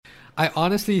I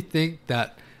honestly think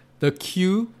that the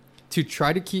cue to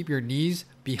try to keep your knees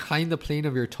behind the plane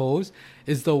of your toes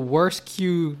is the worst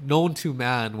cue known to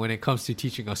man when it comes to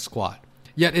teaching a squat.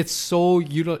 Yet it's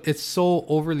so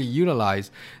overly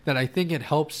utilized that I think it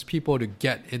helps people to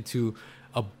get into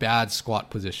a bad squat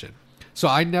position. So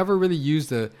I never really use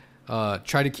the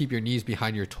try to keep your knees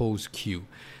behind your toes cue.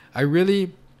 I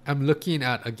really am looking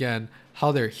at, again,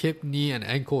 how their hip, knee, and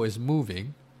ankle is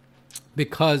moving,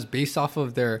 because based off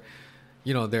of their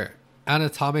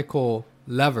anatomical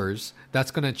levers,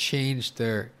 that's going to change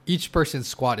each person's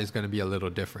squat is going to be a little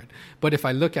different. But if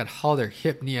I look at how their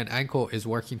hip, knee, and ankle is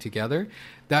working together,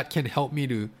 that can help me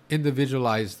to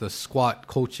individualize the squat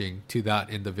coaching to that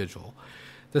individual.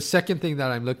 The second thing that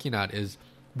I'm looking at is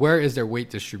where is their weight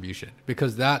distribution,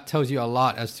 because that tells you a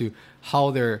lot as to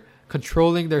how they're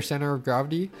controlling their center of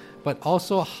gravity, but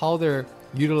also how they're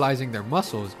utilizing their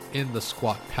muscles in the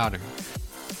squat pattern.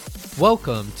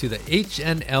 Welcome to the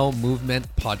HNL Movement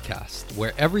Podcast,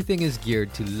 where everything is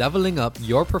geared to leveling up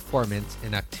your performance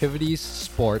in activities,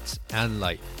 sports, and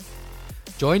life.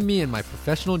 Join me in my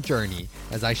professional journey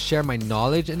as I share my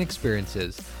knowledge and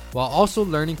experiences while also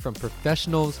learning from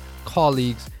professionals,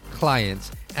 colleagues, clients,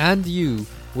 and you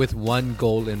with one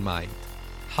goal in mind: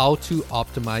 how to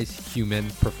optimize human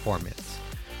performance.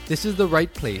 This is the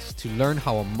right place to learn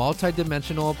how a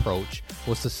multidimensional approach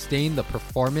will sustain the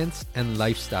performance and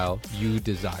lifestyle you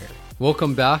desire.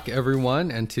 Welcome back,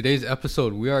 everyone, and today's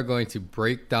episode we are going to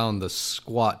break down the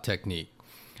squat technique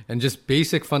and just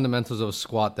basic fundamentals of a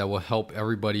squat that will help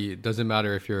everybody. It doesn't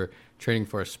matter if you're training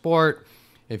for a sport,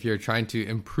 if you're trying to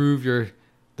improve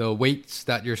the weights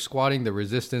that you're squatting, the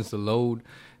resistance, the load.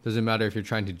 Doesn't matter if you're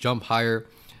trying to jump higher,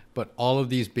 but all of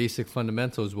these basic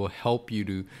fundamentals will help you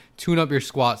to tune up your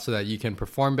squat so that you can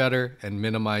perform better and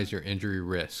minimize your injury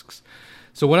risks.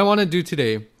 So what I want to do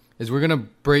today is we're going to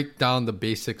break down the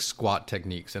basic squat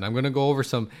techniques, and I'm going to go over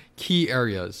some key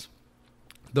areas.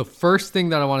 The first thing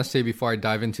that I want to say before I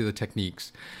dive into the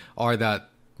techniques are that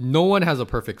no one has a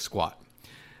perfect squat.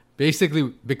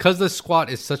 Basically, because the squat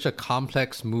is such a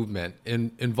complex movement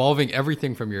involving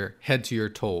everything from your head to your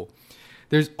toe,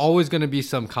 there's always going to be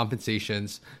some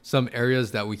compensations, some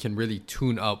areas that we can really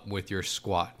tune up with your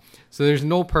squat. So there's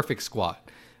no perfect squat.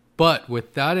 But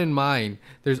with that in mind,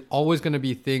 there's always going to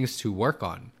be things to work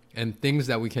on and things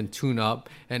that we can tune up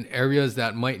and areas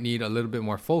that might need a little bit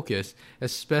more focus,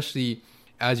 especially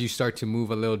as you start to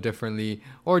move a little differently,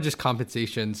 or just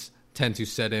compensations tend to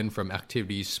set in from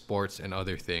activities, sports, and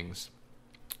other things.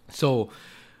 So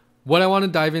what I want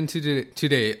to dive into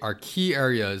today are key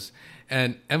areas,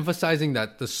 and emphasizing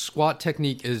that the squat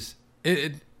technique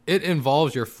it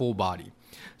involves your full body.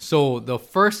 So the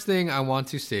first thing I want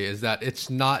to say is that it's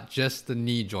not just the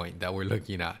knee joint that we're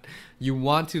looking at. You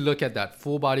want to look at that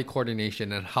full body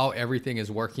coordination and how everything is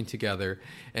working together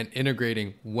and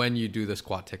integrating when you do the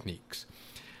squat techniques.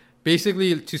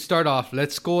 Basically, to start off, I'm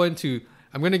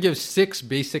going to give 6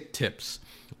 basic tips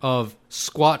of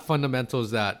squat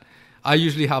fundamentals that I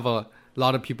usually have a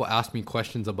lot of people ask me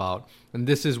questions about. And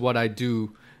this is what I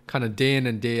do kind of day in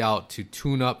and day out to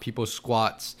tune up people's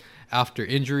squats after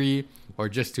injury, or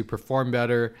just to perform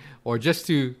better, or just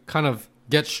to kind of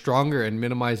get stronger and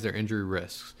minimize their injury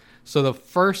risks. So the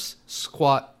first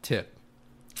squat tip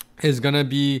is going to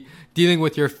be dealing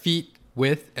with your feet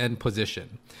width and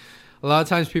position. A lot of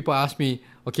times people ask me,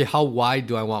 okay, how wide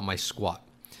do I want my squat?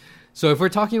 So if we're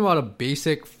talking about a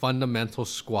basic fundamental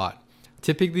squat,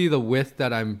 typically the width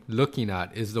that I'm looking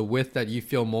at is the width that you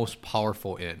feel most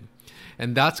powerful in.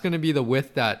 And that's going to be the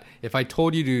width that if I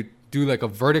told you to do like a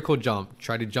vertical jump,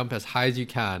 try to jump as high as you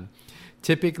can,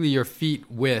 typically your feet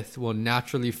width will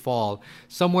naturally fall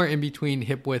somewhere in between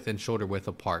hip width and shoulder width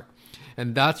apart.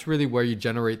 And that's really where you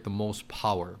generate the most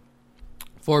power.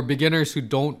 For beginners who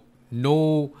don't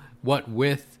know what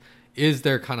width is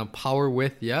their kind of power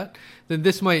width yet, then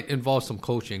this might involve some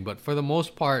coaching. But for the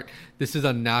most part, this is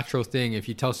a natural thing. If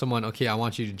you tell someone, okay, I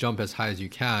want you to jump as high as you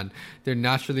can, they're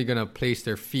naturally going to place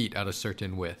their feet at a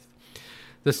certain width.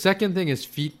 The second thing is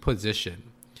feet position.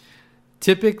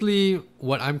 Typically,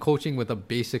 what I'm coaching with a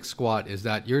basic squat is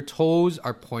that your toes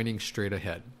are pointing straight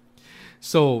ahead.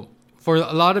 So for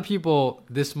a lot of people,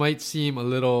 this might seem a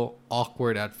little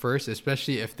awkward at first,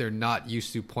 especially if they're not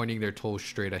used to pointing their toes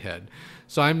straight ahead.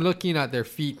 So I'm looking at their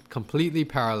feet completely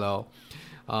parallel.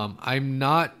 I'm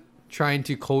not trying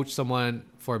to coach someone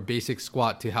for a basic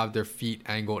squat to have their feet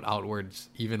angled outwards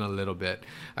even a little bit.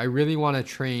 I really want to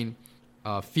train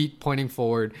feet pointing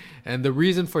forward. And the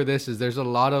reason for this is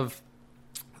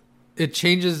it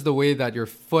changes the way that your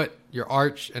foot, your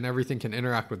arch, and everything can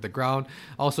interact with the ground.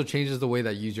 Also changes the way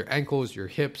that you use your ankles, your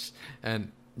hips,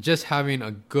 and just having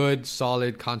a good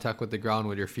solid contact with the ground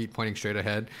with your feet pointing straight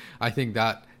ahead, I think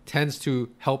that tends to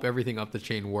help everything up the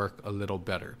chain work a little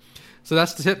better. So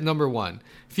that's the tip number 1.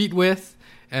 Feet width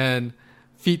and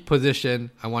feet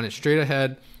position. I want it straight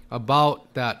ahead,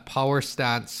 about that power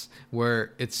stance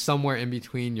where it's somewhere in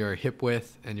between your hip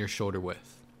width and your shoulder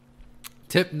width.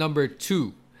 Tip number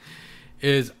 2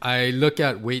 is I look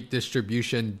at weight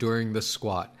distribution during the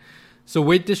squat. So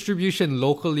weight distribution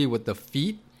locally with the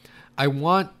feet, I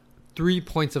want 3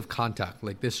 points of contact,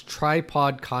 like this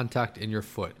tripod contact in your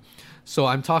foot. So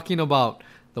I'm talking about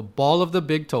the ball of the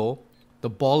big toe, the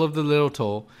ball of the little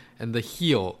toe, and the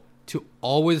heel to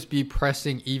always be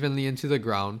pressing evenly into the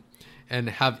ground and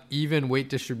have even weight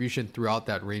distribution throughout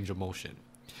that range of motion.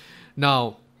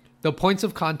 Now, the points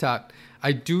of contact,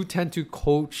 I do tend to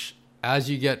coach as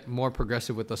you get more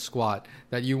progressive with the squat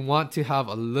that you want to have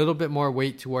a little bit more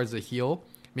weight towards the heel,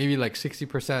 maybe like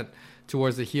 60%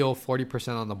 towards the heel,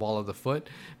 40% on the ball of the foot,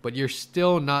 but you're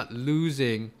still not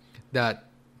losing that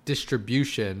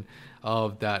distribution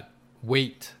of that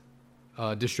weight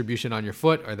distribution on your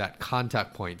foot or that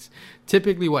contact points.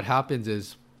 Typically what happens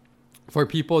is for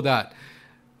people that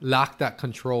lack that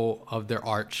control of their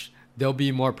arch, they'll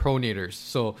be more pronators.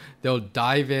 So they'll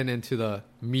dive into the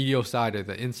medial side or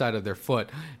the inside of their foot,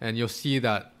 and you'll see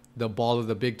that the ball of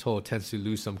the big toe tends to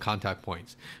lose some contact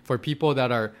points. For people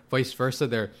that are vice versa,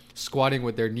 they're squatting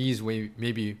with their knees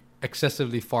maybe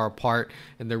excessively far apart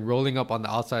and they're rolling up on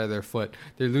the outside of their foot,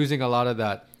 they're losing a lot of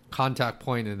that contact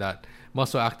point and that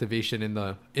muscle activation in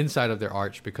the inside of their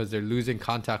arch because they're losing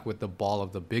contact with the ball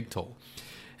of the big toe.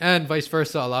 And vice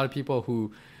versa, a lot of people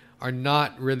who are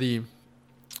not really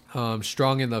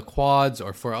strong in the quads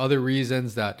or for other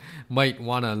reasons that might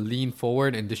want to lean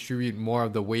forward and distribute more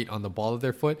of the weight on the ball of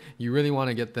their foot, you really want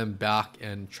to get them back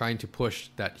and trying to push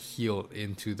that heel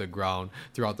into the ground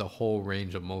throughout the whole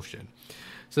range of motion.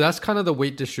 So that's kind of the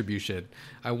weight distribution.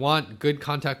 I want good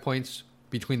contact points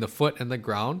between the foot and the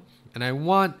ground, and I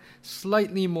want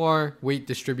slightly more weight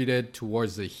distributed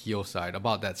towards the heel side,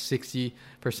 about that 60%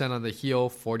 on the heel,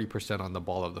 40% on the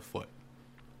ball of the foot.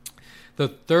 The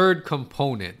third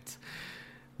component,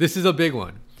 this is a big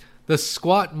one. The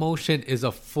squat motion is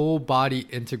a full body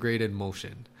integrated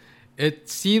motion. It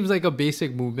seems like a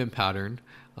basic movement pattern.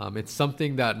 It's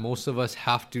something that most of us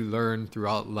have to learn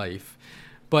throughout life,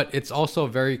 but it's also a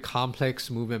very complex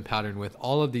movement pattern with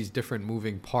all of these different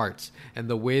moving parts and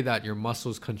the way that your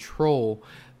muscles control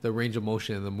the range of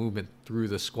motion and the movement through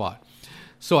the squat.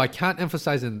 So I can't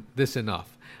emphasize this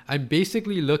enough. I'm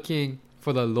basically looking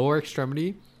for the lower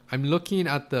extremity. I'm looking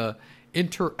at the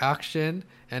interaction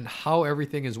and how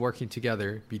everything is working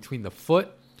together between the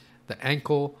foot, the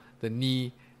ankle, the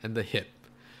knee, and the hip.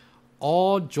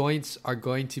 All joints are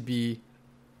going to be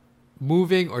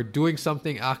moving or doing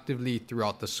something actively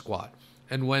throughout the squat.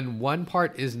 And when one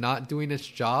part is not doing its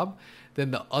job,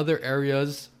 then the other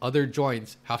areas, other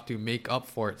joints have to make up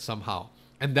for it somehow.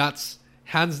 And that's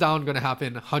hands down going to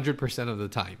happen 100% of the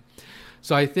time.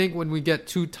 So I think when we get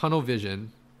too tunnel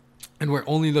vision and we're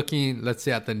only looking, let's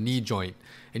say, at the knee joint,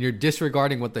 and you're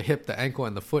disregarding what the hip, the ankle,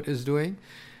 and the foot is doing,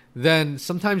 then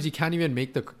sometimes you can't even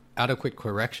make the adequate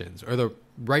corrections or the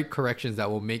right corrections that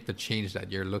will make the change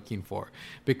that you're looking for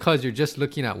because you're just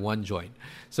looking at one joint.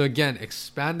 So again,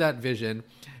 expand that vision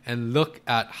and look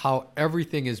at how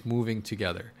everything is moving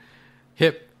together.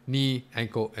 Hip, knee,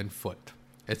 ankle, and foot.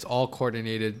 It's all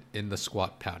coordinated in the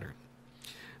squat pattern.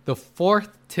 The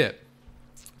fourth tip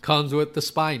comes with the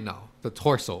spine now, the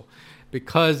torso.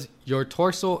 Because your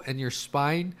torso and your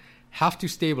spine have to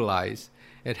stabilize,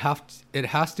 it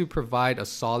has to provide a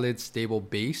solid, stable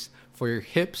base for your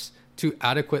hips to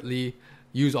adequately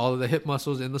use all of the hip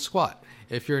muscles in the squat.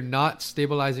 If you're not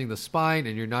stabilizing the spine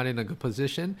and you're not in a good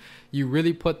position, you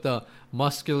really put the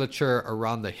musculature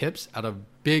around the hips at a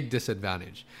big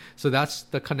disadvantage. So that's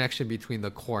the connection between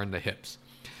the core and the hips.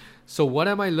 So what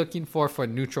am I looking for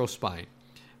neutral spine?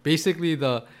 Basically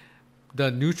the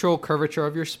neutral curvature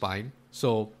of your spine.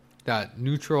 So that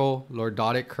neutral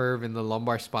lordotic curve in the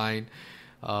lumbar spine.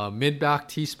 Mid-back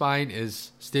T-spine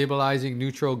is stabilizing,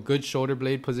 neutral, good shoulder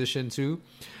blade position too.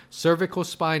 Cervical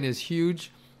spine is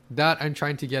huge. That I'm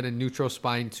trying to get a neutral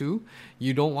spine too.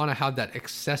 You don't want to have that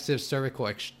excessive cervical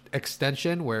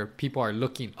extension where people are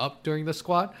looking up during the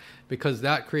squat because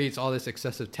that creates all this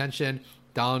excessive tension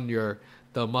down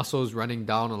the muscles running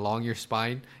down along your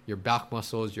spine, your back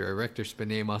muscles, your erector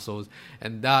spinae muscles,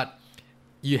 and that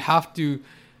you have to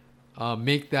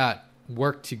make that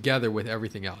work together with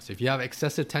everything else. If you have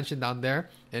excessive tension down there,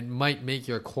 it might make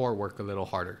your core work a little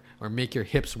harder or make your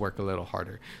hips work a little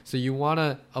harder. So you want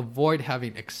to avoid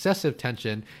having excessive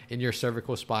tension in your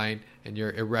cervical spine and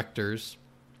your erectors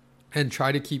and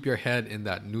try to keep your head in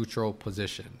that neutral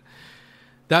position.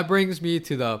 That brings me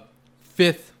to the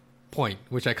fifth point,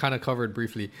 which I kind of covered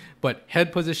briefly, but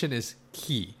head position is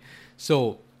key.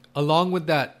 So along with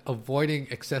that, avoiding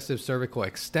excessive cervical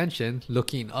extension,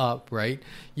 looking up, right?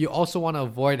 You also want to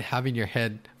avoid having your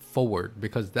head forward,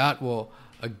 because that will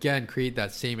again create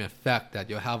that same effect, that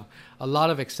you'll have a lot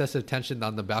of excessive tension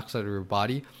down the backside of your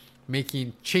body,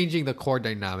 changing the core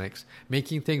dynamics,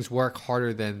 making things work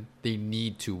harder than they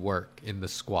need to work in the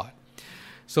squat.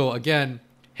 So again,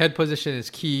 head position is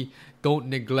key. Don't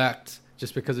neglect,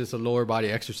 just because it's a lower body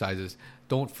exercises,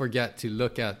 don't forget to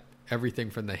look at everything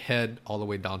from the head all the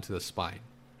way down to the spine.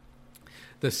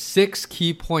 The sixth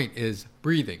key point is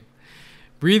breathing.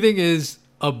 Breathing is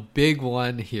a big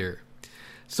one here.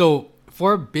 So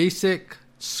for a basic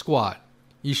squat,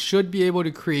 you should be able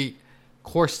to create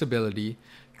core stability,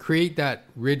 create that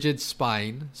rigid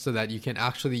spine so that you can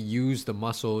actually use the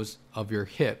muscles of your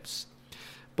hips.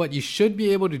 But you should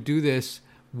be able to do this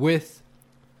with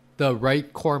the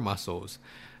right core muscles,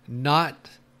 not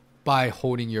by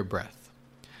holding your breath.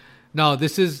 Now,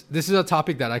 this is a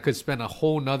topic that I could spend a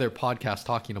whole nother podcast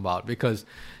talking about, because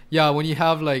when you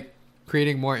have like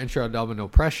creating more intra-abdominal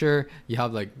pressure, you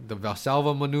have like the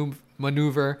Valsalva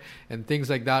maneuver and things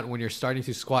like that when you're starting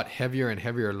to squat heavier and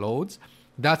heavier loads.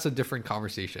 That's a different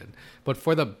conversation. But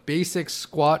for the basic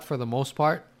squat, for the most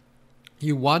part,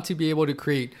 you want to be able to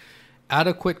create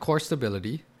adequate core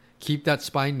stability, keep that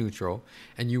spine neutral,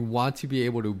 and you want to be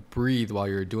able to breathe while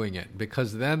you're doing it,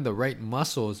 because then the right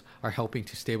muscles are helping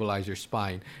to stabilize your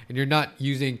spine, and you're not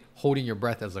holding your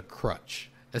breath as a crutch,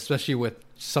 especially with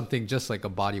something just like a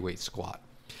bodyweight squat.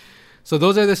 So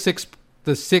those are the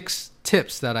six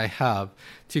tips that I have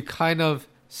to kind of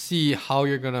see how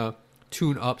you're going to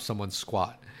tune up someone's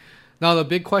squat. Now, the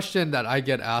big question that I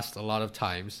get asked a lot of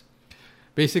times,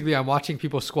 basically I'm watching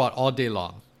people squat all day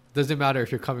long. Doesn't matter if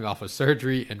you're coming off of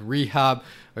surgery and rehab,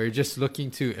 or you're just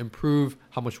looking to improve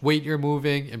how much weight you're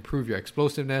moving, improve your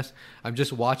explosiveness. I'm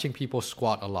just watching people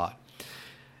squat a lot.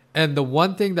 And the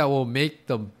one thing that will make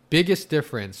the biggest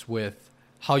difference with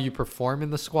how you perform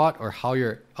in the squat, or how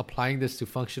you're applying this to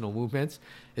functional movements,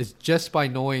 is just by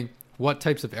knowing what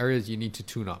types of areas you need to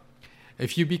tune up.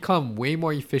 If you become way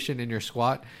more efficient in your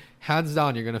squat, hands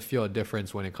down, you're going to feel a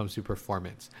difference when it comes to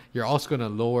performance. You're also going to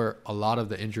lower a lot of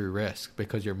the injury risk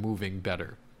because you're moving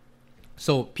better.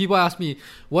 So people ask me,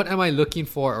 what am I looking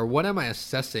for, or what am I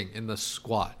assessing in the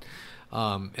squat?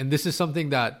 And this is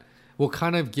something that will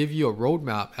kind of give you a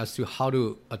roadmap as to how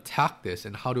to attack this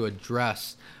and how to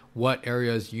address what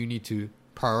areas you need to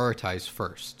prioritize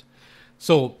first.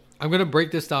 So I'm going to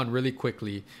break this down really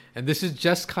quickly. And this is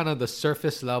just kind of the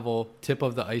surface level tip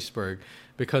of the iceberg,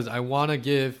 because I want to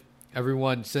give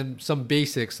everyone some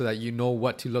basics so that you know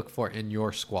what to look for in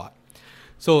your squat.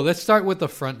 So let's start with the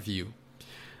front view.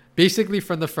 Basically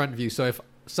from the front view. So if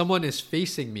someone is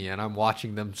facing me and I'm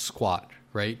watching them squat,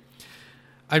 right?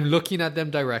 I'm looking at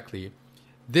them directly.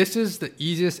 This is the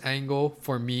easiest angle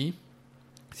for me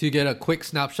to get a quick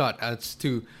snapshot as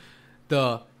to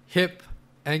the hip,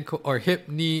 ankle, or hip,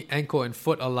 knee, ankle, and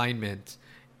foot alignment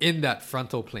in that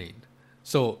frontal plane.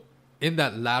 So in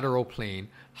that lateral plane,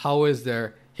 how is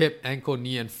their hip, ankle,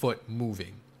 knee, and foot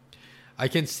moving? I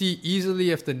can see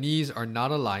easily if the knees are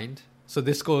not aligned. So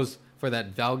this goes for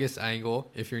that valgus angle.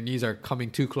 If your knees are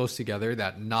coming too close together,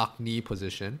 that knock knee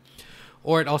position.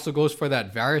 Or it also goes for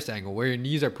that varus angle, where your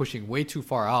knees are pushing way too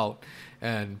far out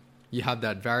and you have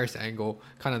that varus angle,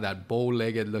 kind of that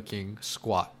bow-legged looking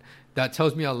squat. That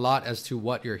tells me a lot as to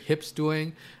what your hip's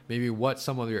doing, maybe what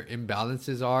some of your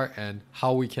imbalances are, and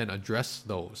how we can address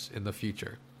those in the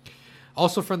future.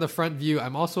 Also from the front view,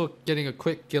 I'm also getting a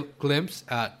quick glimpse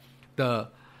at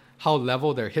how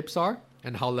level their hips are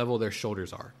and how level their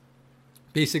shoulders are.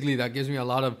 Basically, that gives me a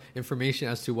lot of information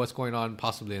as to what's going on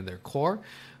possibly in their core,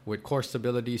 with core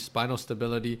stability, spinal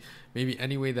stability, maybe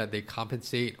any way that they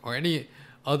compensate, or any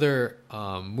other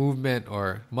movement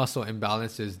or muscle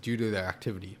imbalances due to their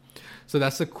activity. So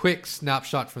that's a quick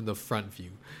snapshot from the front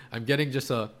view. I'm getting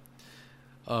just a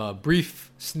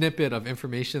brief snippet of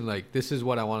information, like this is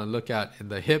what I want to look at in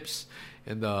the hips,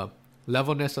 and the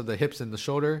levelness of the hips and the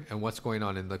shoulder, and what's going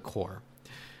on in the core.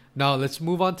 Now let's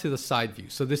move on to the side view.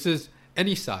 So this is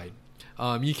any side.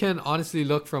 You can honestly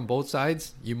look from both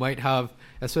sides. You might have,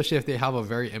 especially if they have a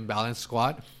very imbalanced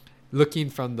squat, looking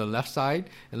from the left side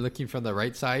and looking from the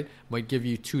right side might give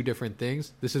you two different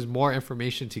things. This is more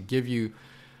information to give you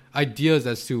ideas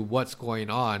as to what's going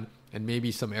on, and maybe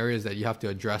some areas that you have to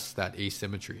address that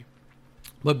asymmetry.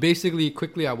 But basically,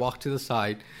 quickly, I walk to the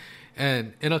side,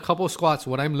 and in a couple squats,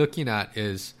 what I'm looking at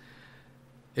is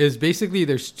basically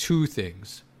there's two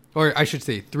things, or I should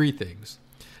say three things.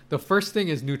 the first thing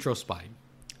is neutral spine.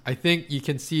 I think you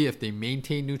can see if they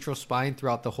maintain neutral spine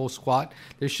throughout the whole squat,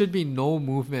 there should be no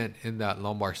movement in that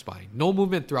lumbar spine. No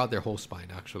movement throughout their whole spine,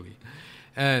 actually.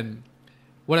 And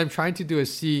what I'm trying to do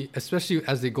is see, especially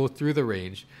as they go through the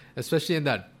range, especially in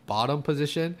that bottom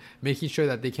position, making sure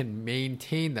that they can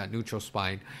maintain that neutral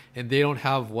spine and they don't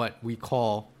have what we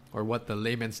call, or what the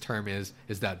layman's term is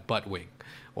that butt wing.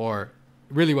 Or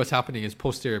really what's happening is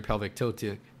posterior pelvic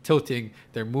tilting.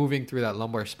 They're moving through that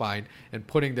lumbar spine and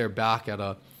putting their back at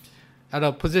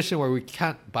a position where we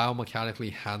can't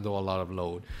biomechanically handle a lot of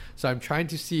load. So I'm trying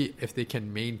to see if they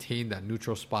can maintain that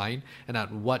neutral spine and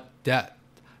at what depth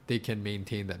they can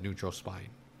maintain that neutral spine.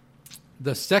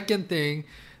 The second thing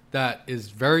that is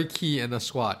very key in the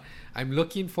squat, I'm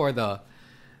looking for the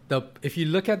if you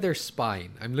look at their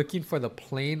spine, I'm looking for the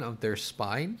plane of their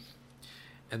spine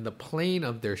and the plane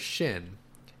of their shin,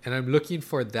 and I'm looking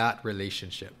for that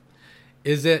relationship.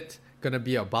 Is it going to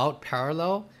be about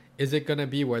parallel? Is it going to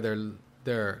be where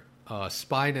their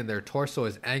spine and their torso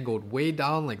is angled way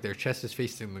down, like their chest is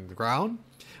facing the ground?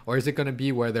 Or is it going to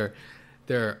be where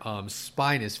their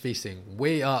spine is facing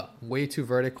way up, way too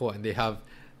vertical, and they have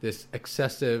this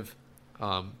excessive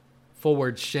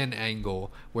forward shin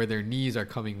angle where their knees are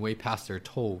coming way past their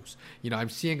toes? I'm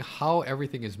seeing how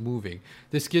everything is moving.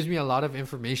 This gives me a lot of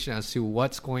information as to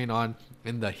what's going on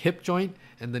in the hip joint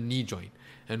and the knee joint,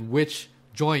 and which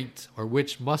joint or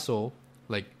which muscle,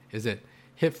 like is it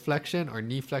hip flexion or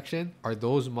knee flexion, are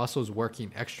those muscles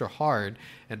working extra hard,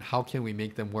 and how can we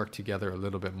make them work together a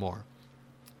little bit more?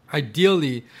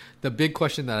 Ideally, the big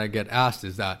question that I get asked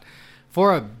is that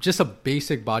for just a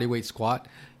basic bodyweight squat,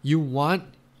 you want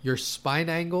your spine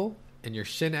angle and your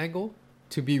shin angle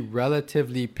to be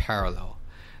relatively parallel.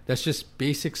 That's just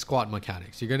basic squat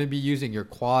mechanics. You're going to be using your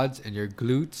quads and your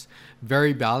glutes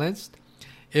very balanced.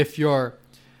 If your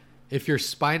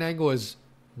spine angle is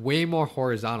way more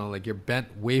horizontal, like you're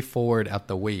bent way forward at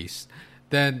the waist,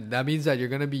 then that means that you're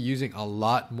going to be using a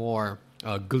lot more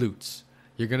glutes.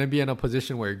 You're going to be in a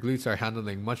position where your glutes are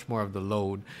handling much more of the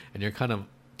load, and you're kind of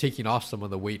taking off some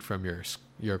of the weight from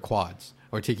your quads,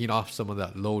 or taking off some of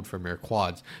that load from your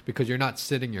quads, because you're not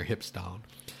sitting your hips down.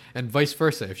 And vice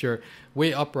versa. If you're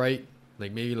way upright,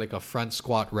 like maybe like a front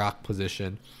squat rack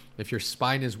position, if your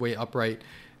spine is way upright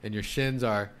and your shins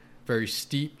are very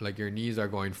steep, like your knees are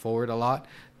going forward a lot,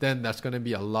 then that's going to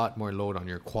be a lot more load on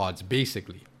your quads,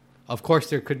 basically. Of course,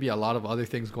 there could be a lot of other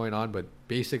things going on, but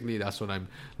basically that's what I'm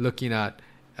looking at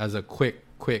as a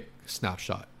quick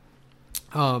snapshot.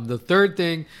 The third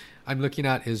thing I'm looking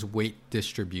at is weight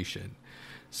distribution.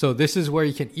 So this is where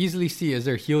you can easily see, is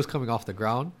their heels coming off the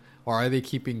ground, or are they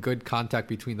keeping good contact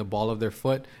between the ball of their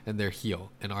foot and their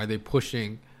heel? And are they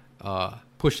pushing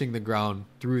the ground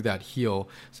through that heel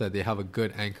so that they have a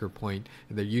good anchor point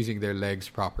and they're using their legs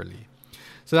properly?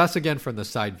 So that's again from the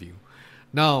side view.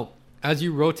 Now, as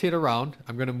you rotate around,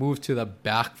 I'm going to move to the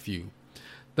back view.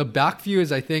 The back view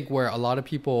is, I think, where a lot of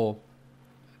people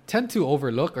tend to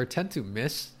overlook or tend to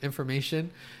miss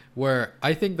information, where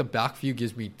I think the back view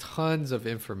gives me tons of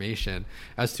information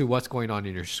as to what's going on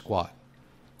in your squat.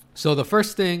 So the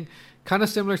first thing, kind of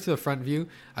similar to the front view,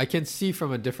 I can see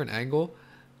from a different angle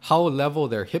how level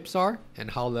their hips are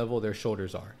and how level their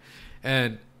shoulders are.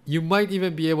 And you might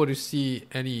even be able to see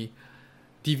any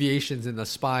deviations in the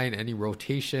spine, any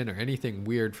rotation or anything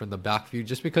weird from the back view,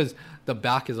 just because the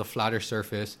back is a flatter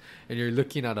surface and you're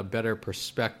looking at a better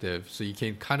perspective, so you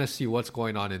can kind of see what's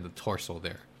going on in the torso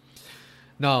there.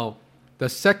 Now, the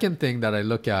second thing that I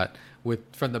look at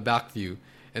from the back view,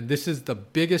 and this is the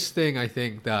biggest thing I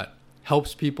think that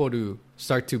helps people to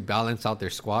start to balance out their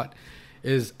squat,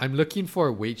 is I'm looking for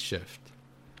a weight shift.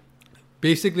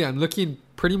 Basically, I'm looking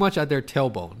pretty much at their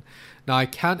tailbone. Now, I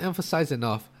can't emphasize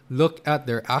enough, look at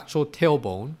their actual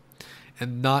tailbone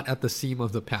and not at the seam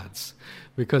of the pants,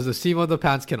 because the seam of the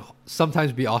pants can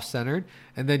sometimes be off-centered,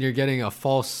 and then you're getting a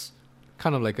false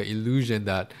kind of like an illusion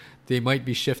that they might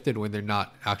be shifted when they're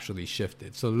not actually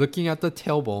shifted. So looking at the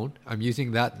tailbone, I'm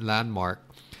using that landmark,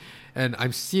 and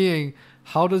I'm seeing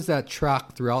how does that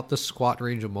track throughout the squat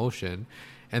range of motion,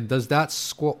 and does that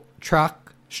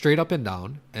track straight up and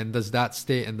down, and does that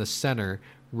stay in the center,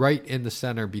 right in the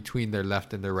center between their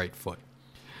left and their right foot.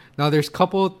 Now, there's a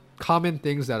couple common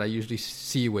things that I usually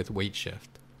see with weight shift.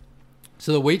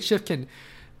 So the weight shift can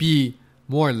be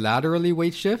more laterally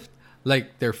weight shift,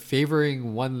 like they're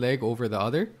favoring one leg over the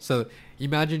other. So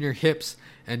imagine your hips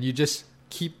and you just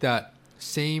keep that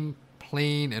same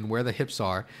plane and where the hips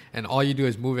are, and all you do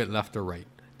is move it left or right.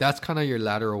 That's kind of your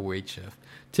lateral weight shift.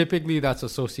 Typically, that's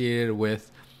associated with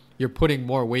you're putting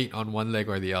more weight on one leg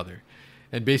or the other.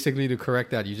 And basically, to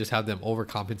correct that, you just have them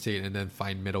overcompensate and then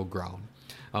find middle ground.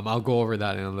 I'll go over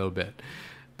that in a little bit.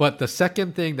 But the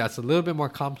second thing that's a little bit more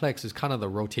complex is kind of the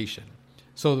rotation.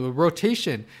 So the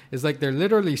rotation is like they're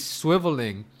literally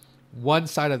swiveling one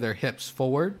side of their hips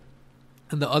forward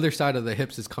and the other side of the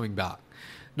hips is coming back.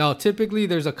 Now, typically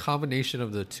there's a combination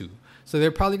of the two. So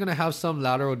they're probably going to have some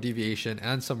lateral deviation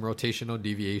and some rotational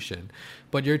deviation,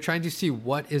 but you're trying to see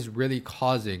what is really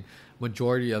causing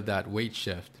majority of that weight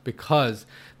shift, because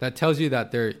that tells you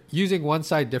that they're using one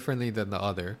side differently than the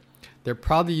other. They're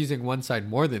probably using one side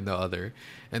more than the other,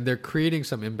 and they're creating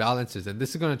some imbalances. And this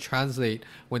is going to translate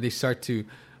when they start to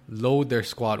load their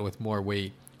squat with more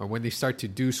weight, or when they start to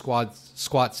do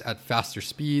squats at faster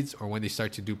speeds, or when they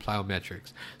start to do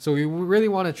plyometrics. So we really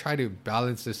want to try to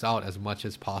balance this out as much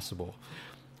as possible.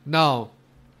 Now,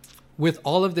 with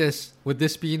all of this, with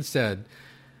this being said,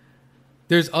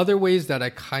 there's other ways that I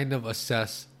kind of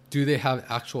assess, do they have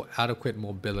actual adequate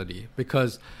mobility?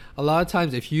 Because a lot of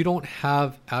times if you don't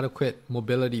have adequate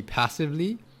mobility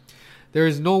passively, there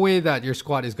is no way that your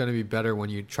squat is going to be better when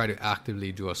you try to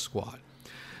actively do a squat.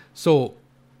 So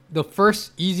the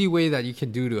first easy way that you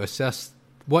can do to assess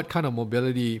what kind of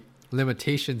mobility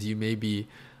limitations you may be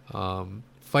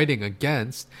fighting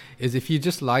against is if you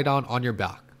just lie down on your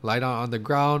back. Lie down on the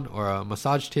ground or a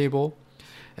massage table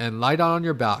and lie down on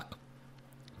your back.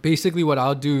 Basically what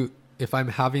I'll do if I'm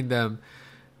having them,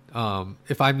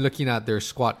 if I'm looking at their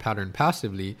squat pattern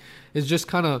passively, is just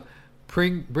kind of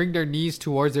bring their knees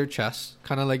towards their chest,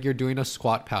 kind of like you're doing a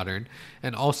squat pattern,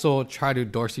 and also try to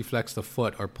dorsiflex the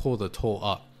foot or pull the toe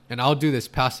up. And I'll do this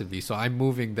passively, so I'm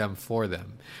moving them for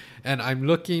them. And I'm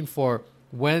looking for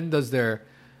when does their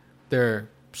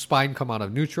spine come out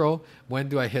of neutral, when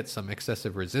do I hit some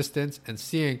excessive resistance, and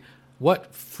seeing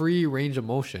what free range of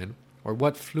motion or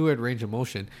what fluid range of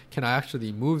motion can I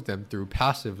actually move them through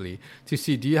passively to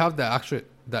see, do you have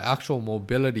the actual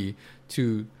mobility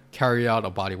to carry out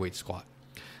a bodyweight squat?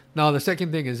 Now, the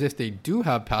second thing is if they do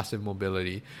have passive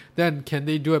mobility, then can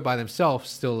they do it by themselves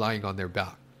still lying on their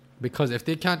back? Because if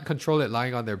they can't control it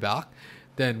lying on their back,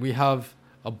 then we have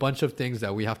a bunch of things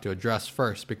that we have to address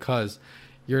first, because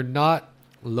you're not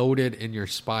loaded in your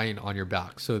spine on your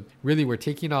back. So really we're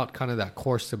taking out kind of that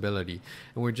core stability,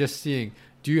 and we're just seeing,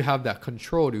 do you have that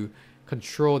control to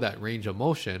control that range of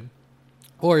motion,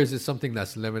 or is it something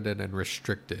that's limited and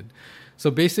restricted? So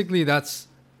basically that's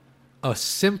a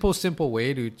simple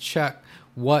way to check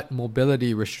what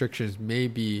mobility restrictions may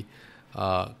be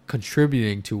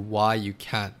contributing to why you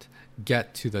can't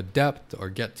get to the depth or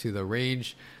get to the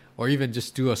range or even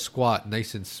just do a squat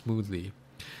nice and smoothly.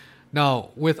 Now,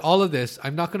 with all of this,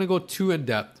 I'm not going to go too in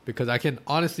depth because I can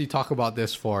honestly talk about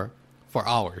this for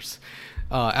hours.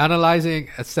 Analyzing,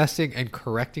 assessing, and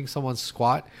correcting someone's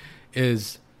squat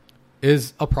is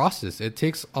a process. It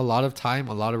takes a lot of time,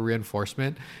 a lot of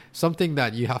reinforcement, something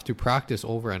that you have to practice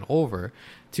over and over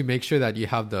to make sure that you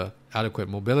have the adequate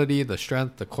mobility, the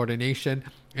strength, the coordination,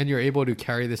 and you're able to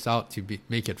carry this out to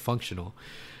make it functional.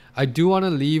 I do want to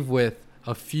leave with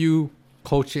a few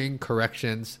coaching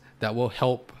corrections that will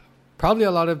help probably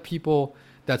a lot of people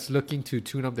that's looking to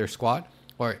tune up their squat,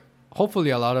 or hopefully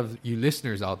a lot of you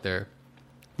listeners out there.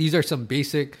 These are some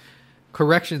basic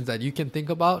corrections that you can think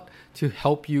about to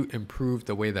help you improve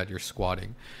the way that you're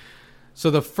squatting. So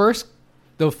the first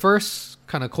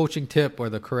kind of coaching tip or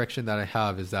the correction that I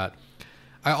have is that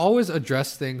I always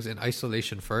address things in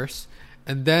isolation first,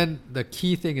 and then the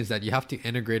key thing is that you have to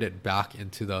integrate it back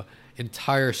into the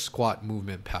entire squat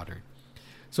movement pattern.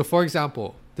 So for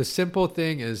example, the simple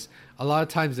thing is a lot of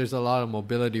times there's a lot of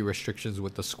mobility restrictions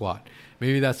with the squat.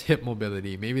 Maybe that's hip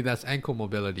mobility, maybe that's ankle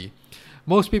mobility.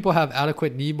 Most people have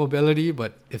adequate knee mobility,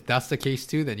 but if that's the case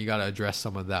too, then you got to address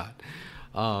some of that.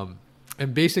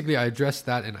 And basically I address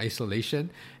that in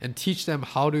isolation and teach them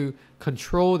how to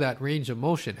control that range of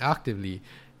motion actively,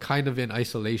 kind of in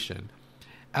isolation.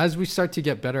 As we start to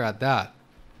get better at that,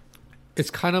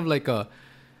 it's kind of like a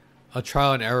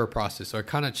trial and error process, or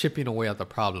kind of chipping away at the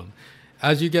problem.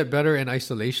 As you get better in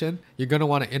isolation, you're going to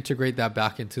want to integrate that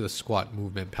back into the squat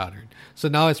movement pattern. So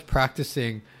now it's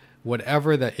practicing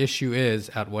whatever the issue is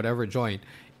at whatever joint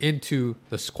into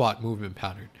the squat movement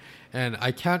pattern. And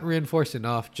I can't reinforce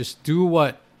enough, just do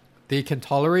what they can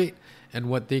tolerate and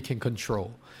what they can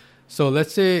control. So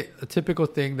let's say a typical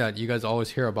thing that you guys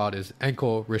always hear about is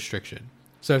ankle restriction.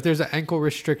 So if there's an ankle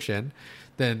restriction,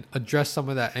 then address some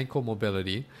of that ankle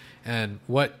mobility. And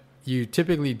what you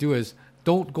typically do is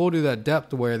don't go to that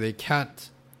depth where they can't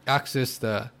access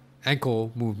the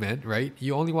ankle movement, right?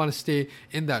 You only want to stay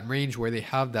in that range where they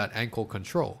have that ankle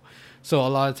control. So a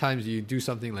lot of times you do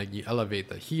something like you elevate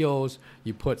the heels,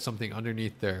 you put something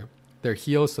underneath their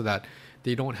heels so that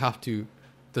they don't have to,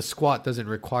 the squat doesn't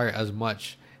require as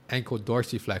much ankle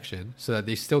dorsiflexion so that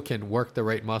they still can work the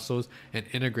right muscles and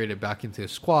integrate it back into the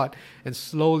squat and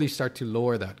slowly start to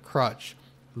lower that crutch,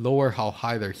 lower how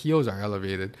high their heels are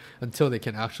elevated until they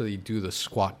can actually do the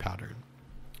squat pattern.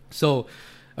 So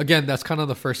again, that's kind of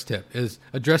the first tip, is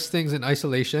address things in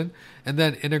isolation and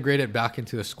then integrate it back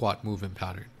into the squat movement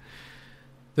pattern.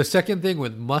 The second thing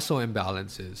with muscle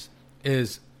imbalances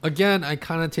is, again, I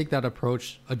kind of take that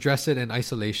approach, address it in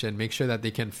isolation, make sure that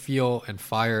they can feel and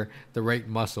fire the right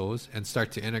muscles and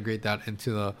start to integrate that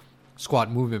into the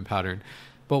squat movement pattern.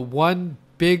 But one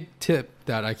big tip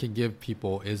that I can give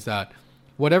people is that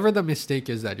whatever the mistake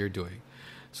is that you're doing,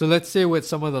 so let's say with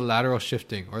some of the lateral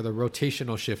shifting or the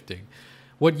rotational shifting,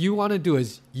 what you want to do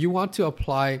is you want to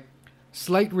apply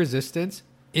slight resistance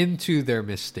into their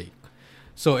mistake.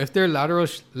 So if they're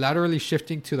laterally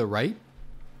shifting to the right,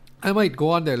 I might go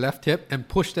on their left hip and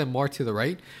push them more to the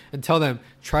right and tell them,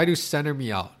 try to center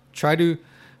me out. Try to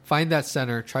find that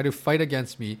center, try to fight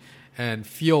against me and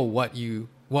feel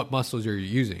what muscles you're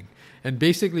using. And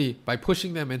basically, by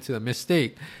pushing them into the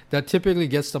mistake, that typically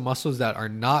gets the muscles that are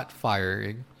not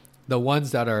firing, the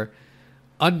ones that are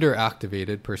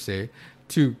underactivated per se,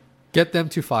 to get them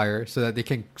to fire so that they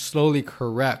can slowly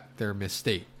correct their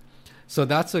mistake. So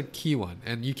that's a key one.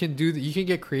 And you can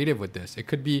get creative with this. It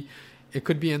could be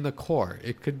in the core.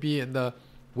 It could be in the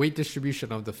weight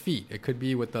distribution of the feet. It could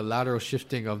be with the lateral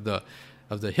shifting of the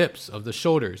hips, of the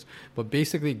shoulders. But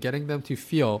basically getting them to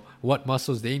feel what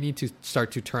muscles they need to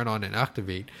start to turn on and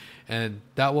activate. And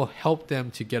that will help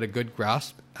them to get a good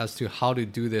grasp as to how to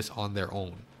do this on their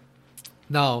own.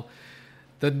 Now,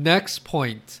 the next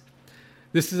point,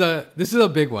 this is a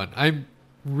big one. I'm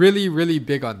really, really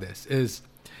big on this, is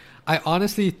I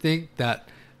honestly think that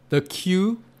the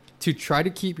cue to try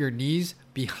to keep your knees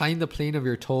behind the plane of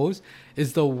your toes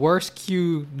is the worst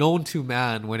cue known to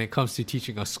man when it comes to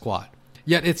teaching a squat.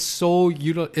 Yet it's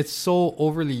so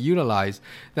overly utilized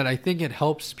that I think it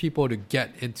helps people to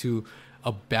get into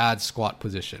a bad squat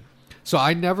position. So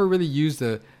I never really use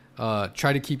the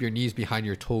try to keep your knees behind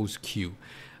your toes cue.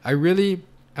 I really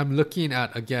am looking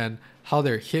at, again, how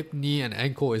their hip, knee, and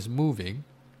ankle is moving,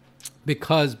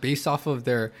 because based off of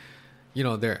their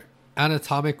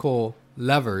anatomical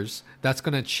levers, that's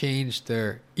going to change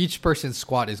each person's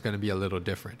squat is going to be a little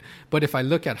different. But if I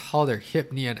look at how their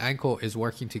hip, knee, and ankle is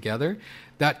working together,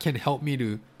 that can help me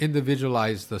to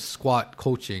individualize the squat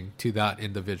coaching to that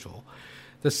individual.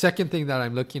 The second thing that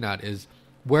I'm looking at is,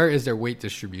 where is their weight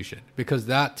distribution? Because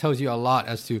that tells you a lot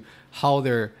as to how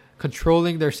they're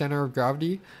controlling their center of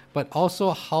gravity, but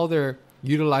also how they're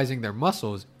utilizing their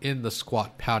muscles in the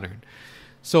squat pattern.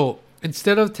 So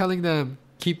instead of telling them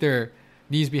keep their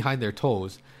knees behind their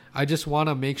toes, I just want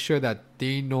to make sure that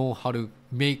they know how to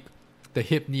make the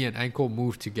hip, knee, and ankle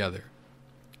move together.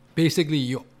 Basically,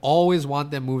 you always want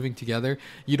them moving together.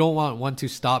 You don't want one to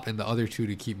stop and the other two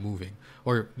to keep moving.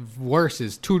 Or worse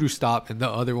is two to stop and the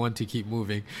other one to keep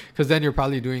moving, because then you're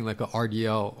probably doing like a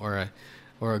RDL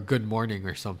or a good morning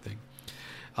or something.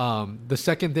 The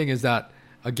second thing is that,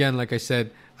 again, like I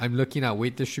said, I'm looking at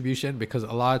weight distribution, because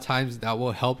a lot of times that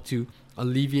will help to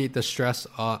alleviate the stress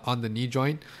on the knee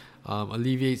joint,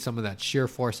 alleviate some of that shear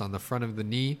force on the front of the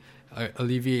knee,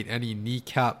 alleviate any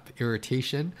kneecap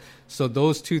irritation. So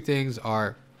those two things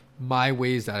are my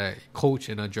ways that I coach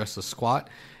and address the squat,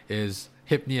 is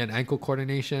hip, knee, and ankle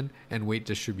coordination and weight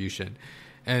distribution.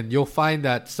 And you'll find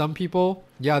that some people,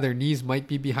 their knees might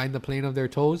be behind the plane of their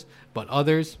toes, but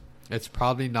others, it's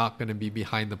probably not going to be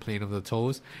behind the plane of the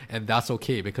toes. And that's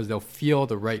okay, because they'll feel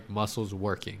the right muscles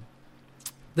working.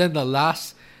 Then the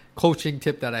last coaching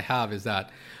tip that I have is that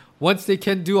once they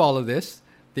can do all of this,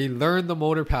 they learn the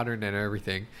motor pattern and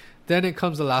everything, then it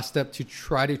comes the last step to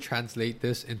try to translate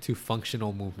this into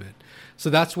functional movement. So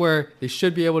that's where they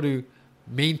should be able to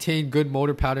maintain good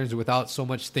motor patterns without so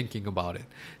much thinking about it.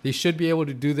 They should be able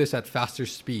to do this at faster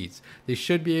speeds. They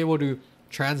should be able to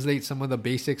translate some of the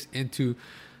basics into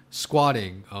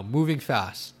squatting, moving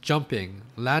fast, jumping,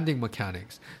 landing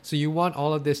mechanics. So you want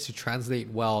all of this to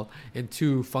translate well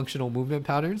into functional movement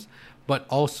patterns, but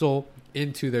also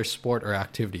into their sport or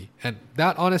activity. And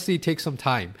that honestly takes some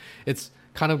time. It's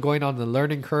kind of going on the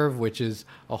learning curve, which is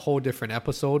a whole different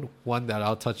episode, one that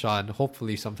I'll touch on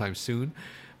hopefully sometime soon.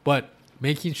 But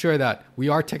making sure that we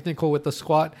are technical with the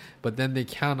squat, but then they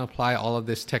can apply all of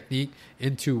this technique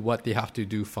into what they have to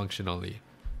do functionally.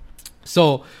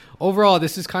 So overall,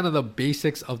 this is kind of the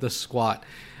basics of the squat.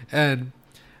 And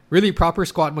really, proper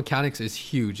squat mechanics is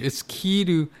huge. It's key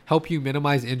to help you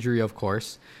minimize injury, of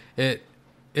course.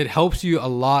 It helps you a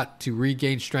lot to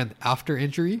regain strength after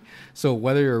injury. So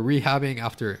whether you're rehabbing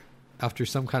after after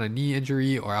some kind of knee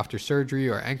injury or after surgery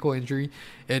or ankle injury,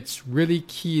 it's really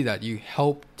key that you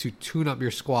help to tune up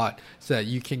your squat so that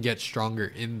you can get stronger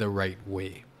in the right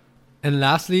way. And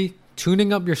lastly,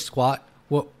 tuning up your squat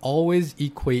will always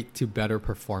equate to better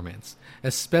performance,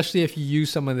 especially if you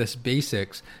use some of this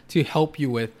basics to help you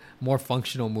with more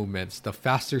functional movements, the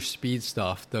faster speed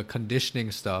stuff, the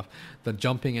conditioning stuff, the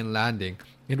jumping and landing.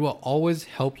 It will always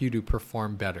help you to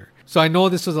perform better. So I know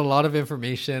this was a lot of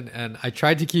information and I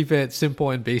tried to keep it simple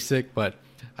and basic, but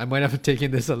I might have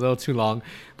taken this a little too long.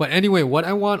 But anyway, what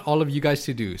I want all of you guys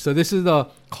to do, so this is the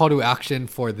call to action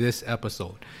for this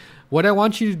episode. What I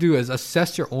want you to do is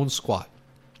assess your own squat.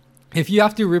 If you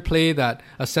have to replay that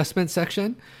assessment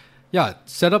section,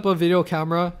 set up a video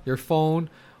camera, your phone,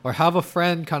 or have a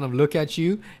friend kind of look at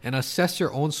you and assess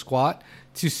your own squat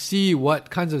to see what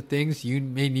kinds of things you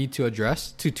may need to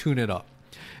address to tune it up.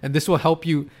 And this will help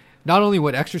you not only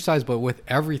with exercise, but with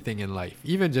everything in life,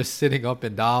 even just sitting up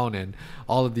and down and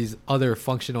all of these other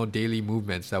functional daily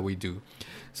movements that we do.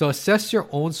 So assess your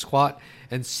own squat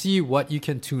and see what you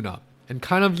can tune up and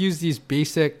kind of use these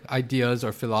basic ideas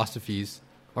or philosophies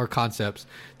or concepts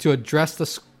to address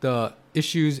the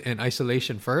issues in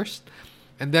isolation first,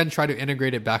 and then try to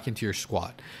integrate it back into your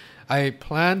squat. I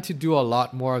plan to do a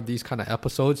lot more of these kind of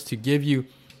episodes to give you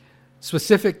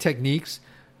specific techniques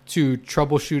to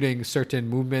troubleshooting certain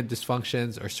movement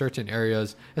dysfunctions or certain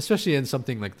areas, especially in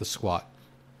something like the squat.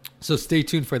 So stay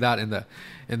tuned for that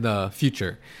in the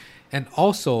future. And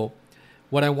also,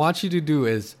 what I want you to do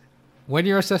is when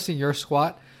you're assessing your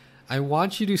squat, I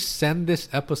want you to send this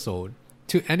episode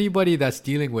to anybody that's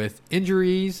dealing with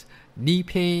injuries, knee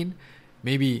pain,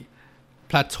 maybe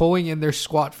plateauing in their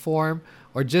squat form,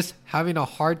 or just having a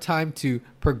hard time to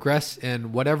progress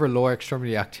in whatever lower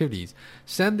extremity activities.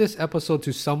 Send this episode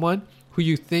to someone who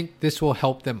you think this will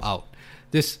help them out.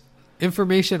 This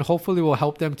information hopefully will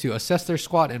help them to assess their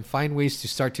squat and find ways to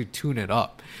start to tune it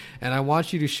up. And I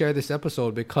want you to share this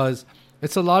episode because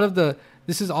it's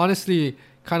this is honestly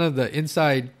kind of the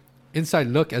inside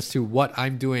look as to what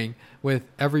I'm doing with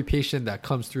every patient that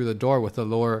comes through the door with a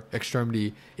lower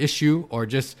extremity issue or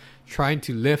just trying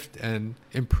to lift and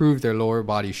improve their lower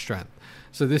body strength.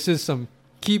 So this is some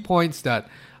key points that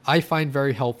I find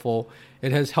very helpful.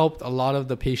 It has helped a lot of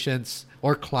the patients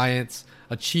or clients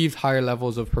achieve higher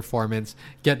levels of performance,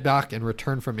 get back and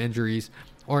return from injuries,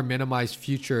 or minimize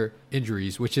future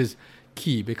injuries, which is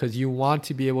key because you want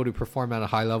to be able to perform at a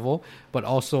high level, but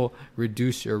also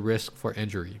reduce your risk for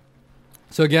injury.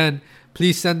 So again,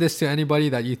 please send this to anybody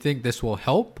that you think this will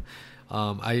help.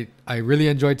 I really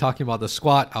enjoyed talking about the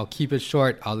squat. I'll keep it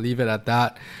short. I'll leave it at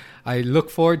that. I look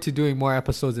forward to doing more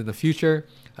episodes in the future.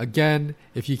 Again,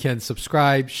 if you can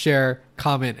subscribe, share,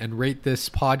 comment, and rate this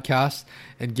podcast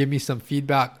and give me some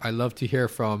feedback. I love to hear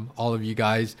from all of you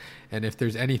guys. And if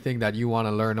there's anything that you want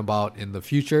to learn about in the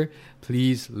future,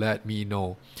 please let me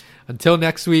know. Until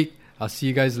next week, I'll see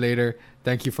you guys later.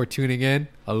 Thank you for tuning in.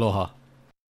 Aloha.